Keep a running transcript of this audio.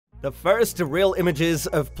The first real images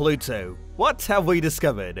of Pluto. What have we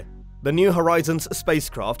discovered? The New Horizons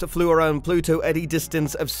spacecraft flew around Pluto at a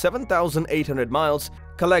distance of 7,800 miles,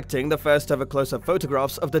 collecting the first ever close-up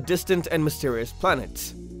photographs of the distant and mysterious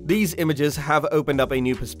planet. These images have opened up a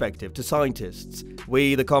new perspective to scientists.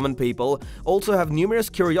 We, the common people, also have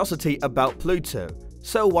numerous curiosity about Pluto,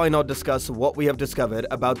 so why not discuss what we have discovered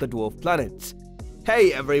about the dwarf planet?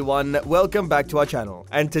 Hey everyone, welcome back to our channel,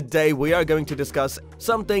 and today we are going to discuss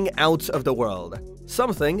something out of the world.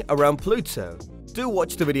 Something around Pluto. Do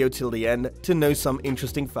watch the video till the end to know some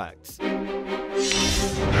interesting facts.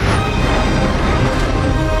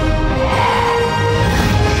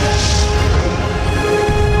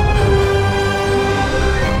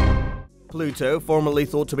 Pluto, formerly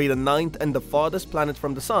thought to be the ninth and the farthest planet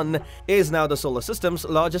from the Sun, is now the solar system's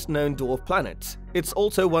largest known dwarf planet. It's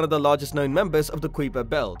also one of the largest known members of the Kuiper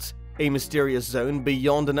belt, a mysterious zone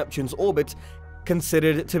beyond Neptune's orbit,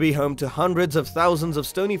 considered to be home to hundreds of thousands of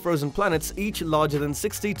stony frozen planets, each larger than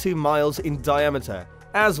 62 miles in diameter,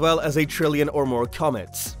 as well as a trillion or more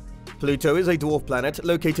comets. Pluto is a dwarf planet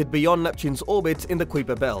located beyond Neptune's orbit in the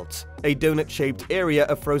Kuiper belt, a donut-shaped area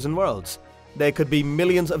of frozen worlds. There could be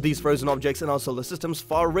millions of these frozen objects in our solar system's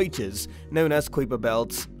far reaches, known as Kuiper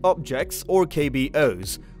Belt objects or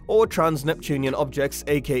KBOS, or TRANS-NEPTUNIAN objects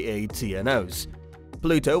aka TNOS.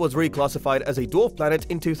 Pluto was reclassified as a dwarf planet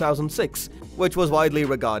in 2006, which was widely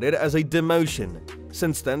regarded as a demotion.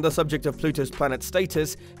 Since then, the subject of Pluto's planet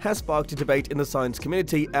status has sparked a debate in the science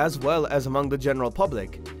community as well as among the general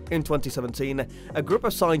public. In 2017, a group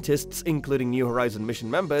of scientists, including New Horizons mission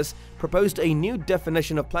members, proposed a new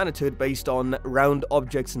definition of planethood based on round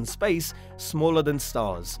objects in space smaller than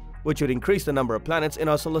stars, which would increase the number of planets in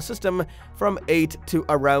our solar system from 8 to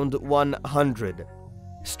around 100.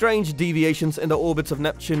 Strange deviations in the orbits of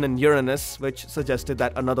Neptune and Uranus, which suggested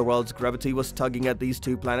that another world's gravity was tugging at these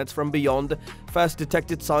two planets from beyond, first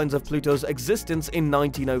detected signs of Pluto's existence in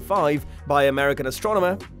 1905 by American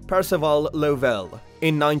astronomer Percival Lowell.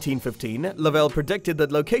 In 1915, Lowell predicted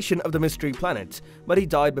the location of the mystery planet, but he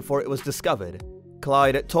died before it was discovered.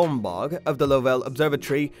 Clyde Tombaugh of the Lowell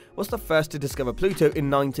Observatory was the first to discover Pluto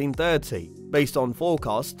in 1930, based on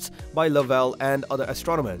forecasts by Lowell and other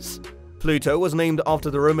astronomers. Pluto was named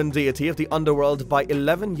after the Roman deity of the underworld by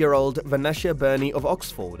 11-year-old VENETIA Burney of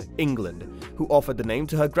Oxford, England, who offered the name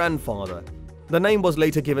to her grandfather. The name was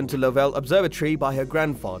later given to Lowell Observatory by her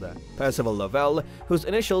grandfather, Percival Lowell, whose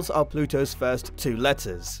initials are Pluto's first two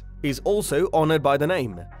letters. He is also honored by the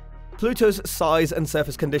name. Pluto's size and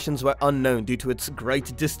surface conditions were unknown due to its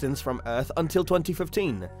great distance from Earth until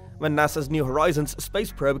 2015, when NASA's New Horizons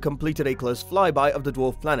space probe completed a close flyby of the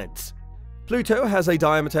dwarf planet. Pluto has a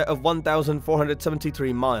diameter of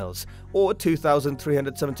 1,473 miles, or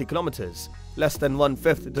 2,370 kilometers, less than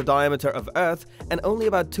one-fifth the diameter of Earth and only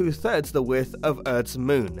about two-thirds the width of Earth's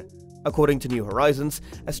moon. According to New Horizons,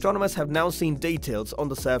 astronomers have now seen details on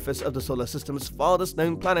the surface of the solar system's farthest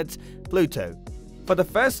known planet, Pluto. For the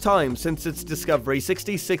first time since its discovery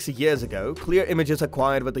 66 years ago, clear images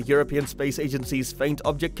acquired with the European Space Agency's Faint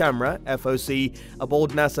Object Camera (FOC)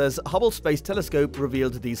 aboard NASA's Hubble Space Telescope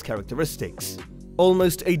revealed these characteristics.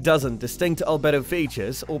 Almost a dozen distinct albedo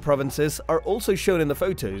features or provinces are also shown in the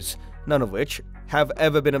photos, none of which have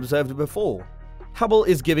ever been observed before. Hubble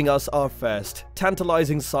is giving us our first,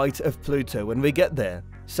 tantalizing sight of Pluto when we get there,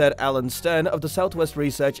 said Alan Stern of the Southwest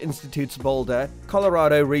Research Institute's Boulder,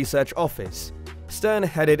 Colorado Research Office. Stern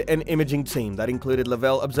headed an imaging team that included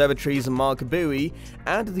Lowell Observatory's Mark Bowie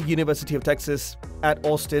and the University of Texas at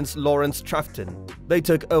Austin's Laurence TRAFTON. They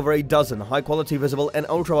took over a dozen high-quality visible and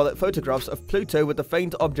ultraviolet photographs of Pluto with the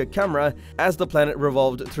Faint Object Camera as the planet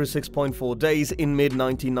revolved through 6.4 days in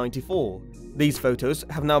mid-1994. These photos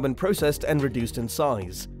have now been processed and reduced in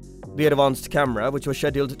size. The advanced camera, which was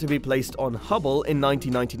scheduled to be placed on Hubble in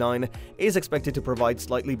 1999, is expected to provide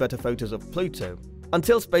slightly better photos of Pluto.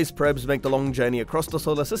 Until space probes make the long journey across the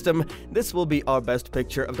solar system, this will be our best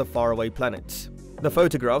picture of the faraway planet. The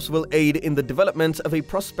photographs will aid in the development of a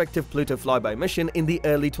prospective Pluto flyby mission in the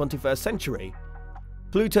early 21st century.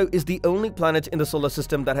 Pluto is the only planet in the solar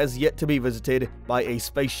system that has yet to be visited by a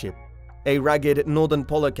spaceship. A ragged northern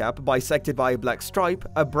polar cap bisected by a black stripe,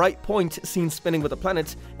 a bright point seen spinning with the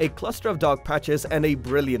planet, a cluster of dark patches, and a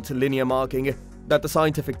brilliant linear marking that the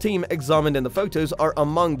scientific team examined in the photos are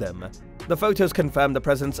among them. The photos confirm the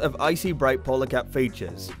presence of icy bright polar cap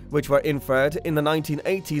features, which were inferred in the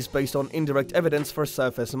 1980s based on indirect evidence for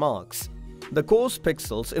surface marks. The coarse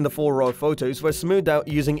pixels in the four raw photos were smoothed out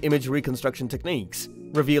using image reconstruction techniques,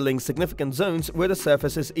 revealing significant zones where the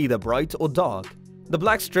surface is either bright or dark. The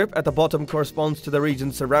black strip at the bottom corresponds to the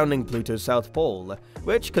region surrounding Pluto's south pole,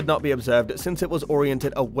 which could not be observed since it was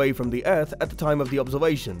oriented away from the Earth at the time of the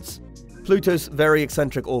observations. Pluto's very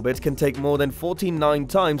eccentric orbit can take more than 49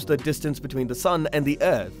 times the distance between the Sun and the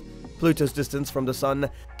Earth. Pluto's distance from the Sun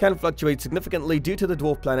can fluctuate significantly due to the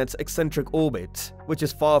dwarf planet's eccentric orbit, which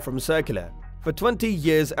is far from circular. For 20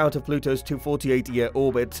 years out of Pluto's 248-year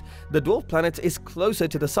orbit, the dwarf planet is closer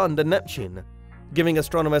to the Sun than Neptune, giving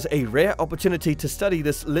astronomers a rare opportunity to study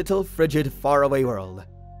this little, frigid, faraway world.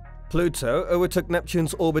 Pluto overtook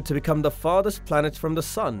Neptune's orbit to become the farthest planet from the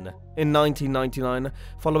Sun in 1999,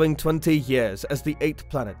 following 20 years as the 8th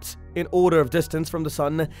planet, in order of distance from the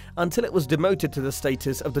Sun, until it was demoted to the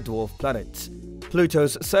status of the dwarf planet.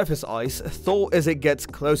 Pluto's surface ice thaws as it gets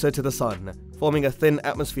closer to the Sun, forming a thin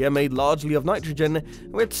atmosphere made largely of nitrogen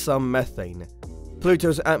with some methane.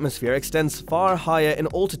 Pluto's atmosphere extends far higher in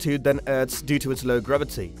altitude than Earth's due to its low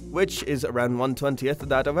gravity, which is around 1/20th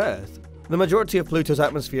that of Earth. The majority of Pluto's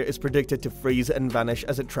atmosphere is predicted to freeze and vanish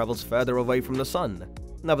as it travels further away from the Sun.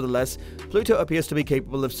 Nevertheless, Pluto appears to be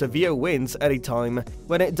capable of severe winds at a time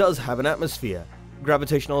when it does have an atmosphere.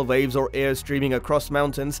 Gravitational waves or air streaming across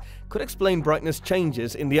mountains could explain brightness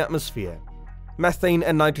changes in the atmosphere. Methane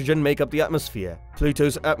and nitrogen make up the atmosphere.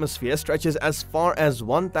 Pluto's atmosphere stretches as far as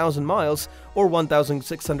 1,000 miles or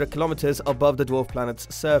 1,600 kilometers above the dwarf planet's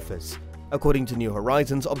surface, according to New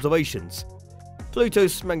Horizons observations.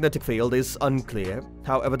 Pluto's magnetic field is unclear.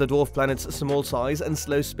 However, the dwarf planet's small size and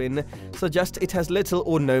slow spin suggest it has little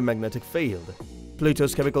or no magnetic field.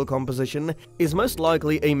 Pluto's chemical composition is most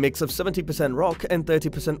likely a mix of 70% rock and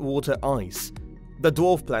 30% water ice. The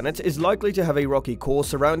dwarf planet is likely to have a rocky core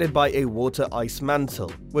surrounded by a water ice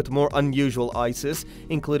mantle, with more unusual ices,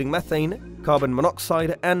 including methane, carbon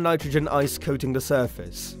monoxide, and nitrogen ice coating the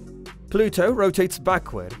surface. Pluto rotates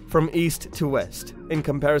backward, from east to west, in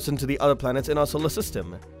comparison to the other planets in our solar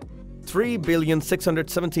system.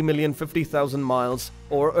 3,670,050,000 miles,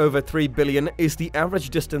 or over 3 billion, is the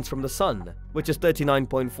average distance from the Sun, which is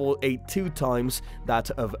 39.482 times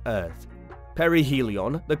that of Earth.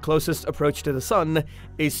 Perihelion, the closest approach to the Sun,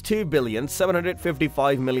 is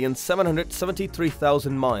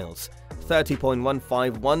 2,755,773,000 miles,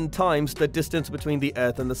 30.151 times the distance between the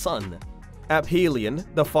Earth and the Sun. Aphelion,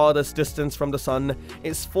 the farthest distance from the Sun,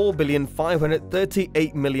 is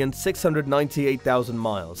 4,538,698,000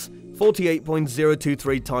 miles,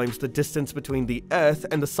 48.023 times the distance between the Earth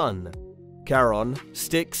and the Sun. Charon,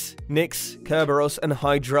 Styx, Nix, Kerberos, and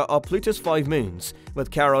Hydra are Pluto's 5 moons, with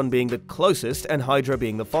Charon being the closest and Hydra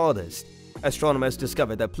being the farthest. Astronomers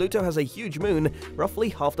discovered that Pluto has a huge moon, roughly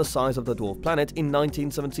half the size of the dwarf planet, in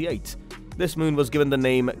 1978. This moon was given the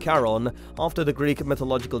name Charon after the Greek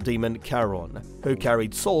mythological demon Charon, who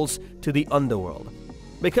carried souls to the underworld.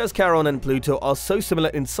 Because Charon and Pluto are so similar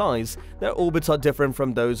in size, their orbits are different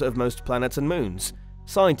from those of most planets and moons.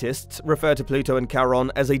 Scientists refer to Pluto and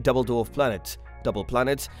Charon as a double dwarf planet,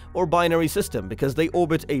 or binary system because they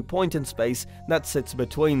orbit a point in space that sits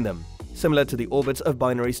between them, similar to the orbits of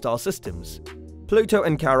binary star systems. Pluto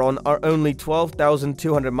and Charon are only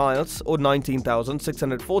 12,200 miles or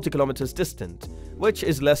 19,640 kilometers distant, which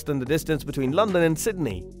is less than the distance between London and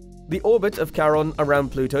Sydney. The orbit of Charon around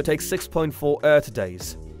Pluto takes 6.4 Earth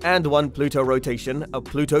days, and one Pluto rotation, a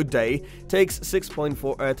Pluto day, takes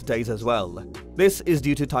 6.4 Earth days as well. This is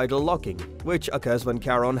due to tidal locking, which occurs when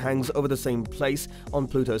Charon hangs over the same place on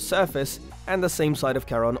Pluto's surface, and the same side of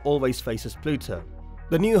Charon always faces Pluto.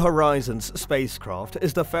 The New Horizons spacecraft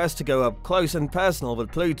is the first to go up close and personal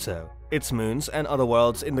with Pluto, its moons, and other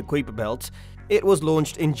worlds in the Kuiper belt. It was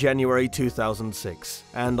launched in January 2006,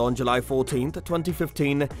 and on July 14,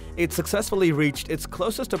 2015, it successfully reached its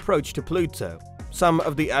closest approach to Pluto. Some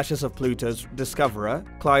of the ashes of Pluto's discoverer,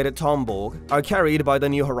 Clyde Tombaugh, are carried by the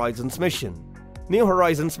New Horizons mission. New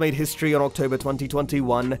Horizons made history on October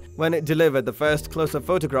 2021 when it delivered the first close-up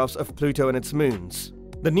photographs of Pluto and its moons.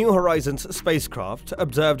 The New Horizons spacecraft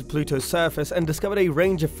observed Pluto's surface and discovered a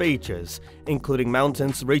range of features, including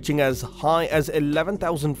mountains reaching as high as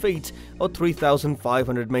 11,000 feet or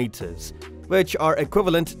 3,500 meters, which are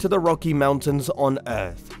equivalent to the Rocky Mountains on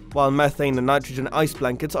Earth, while methane and nitrogen ice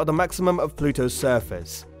blankets are the maximum of Pluto's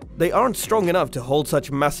surface. They aren't strong enough to hold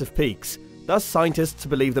such massive peaks, thus scientists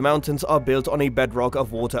believe the mountains are built on a bedrock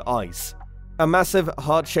of water ice. A massive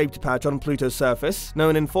heart-shaped patch on Pluto's surface,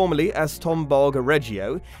 known informally as Tombaugh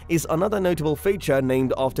Regio, is another notable feature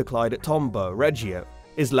named after Clyde Tombaugh. Regio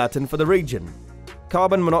is Latin for the region.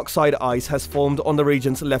 Carbon monoxide ice has formed on the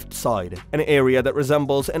region's left side, an area that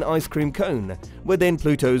resembles an ice cream cone, within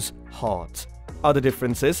Pluto's heart. Other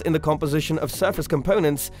differences in the composition of surface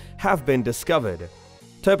components have been discovered.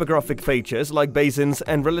 Topographic features like basins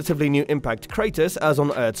and relatively new impact craters, as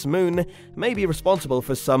on Earth's moon, may be responsible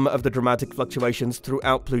for some of the dramatic fluctuations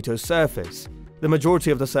throughout Pluto's surface. The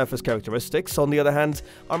majority of the surface characteristics, on the other hand,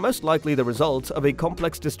 are most likely the result of a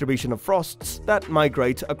complex distribution of frosts that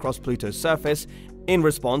migrate across Pluto's surface in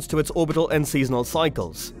response to its orbital and seasonal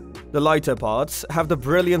cycles. The lighter parts have the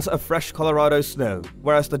brilliance of fresh Colorado snow,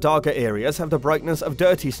 whereas the darker areas have the brightness of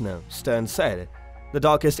dirty snow, Stern said. The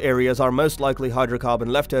darkest areas are most likely hydrocarbon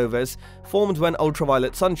leftovers, formed when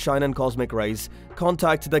ultraviolet sunshine and cosmic rays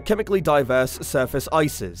contact the chemically diverse surface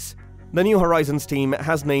ices. The New Horizons team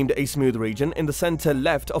has named a smooth region in the center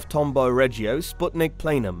left of Tombaugh Regio Sputnik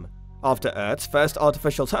Planum, after Earth's first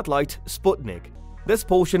artificial satellite, Sputnik. This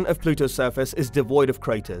portion of Pluto's surface is devoid of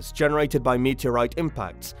craters generated by meteorite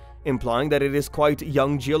impacts, implying that it is quite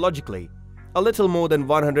young geologically, a little more than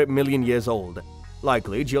 100 million years old.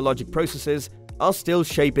 Likely, geologic processes are still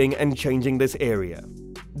shaping and changing this area.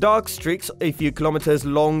 Dark streaks a few kilometers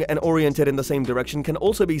long and oriented in the same direction can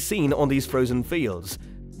also be seen on these frozen fields.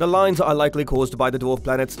 The lines are likely caused by the dwarf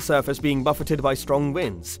planet's surface being buffeted by strong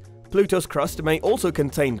winds. Pluto's crust may also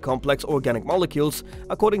contain complex organic molecules,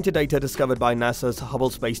 according to data discovered by NASA's Hubble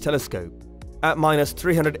Space Telescope. At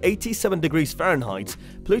 -387 degrees Fahrenheit,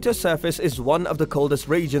 Pluto's surface is one of the coldest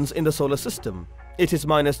regions in the solar system. It is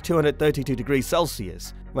 -232 degrees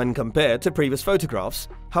Celsius. When compared to previous photographs,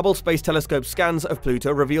 Hubble Space Telescope scans of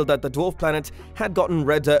Pluto revealed that the dwarf planet had gotten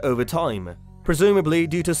redder over time, presumably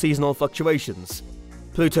due to seasonal fluctuations.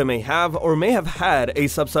 Pluto may have or may have had a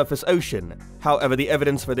subsurface ocean. However, the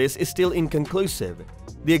evidence for this is still inconclusive.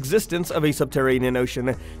 The existence of a subterranean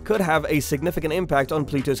ocean could have a significant impact on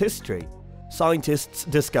Pluto's history. Scientists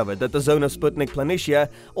discovered that the zone of Sputnik Planitia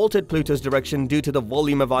altered Pluto's direction due to the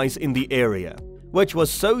volume of ice in the area, which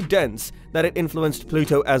was so dense that it influenced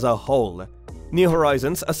Pluto as a whole. New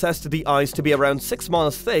Horizons assessed the ice to be around 6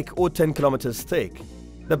 miles thick or 10 kilometers thick.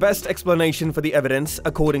 The best explanation for the evidence,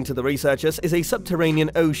 according to the researchers, is a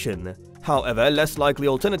subterranean ocean. However, less likely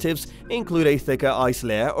alternatives include a thicker ice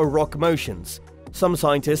layer or rock motions. Some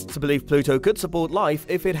scientists believe Pluto could support life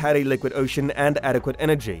if it had a liquid ocean and adequate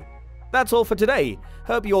energy. That's all for today.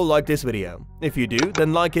 Hope you all liked this video. If you do,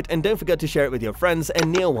 then like it and don't forget to share it with your friends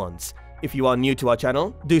and near ones. If you are new to our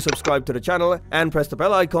channel, do subscribe to the channel and press the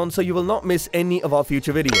bell icon so you will not miss any of our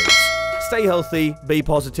future videos. Stay healthy, be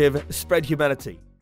positive, spread humanity.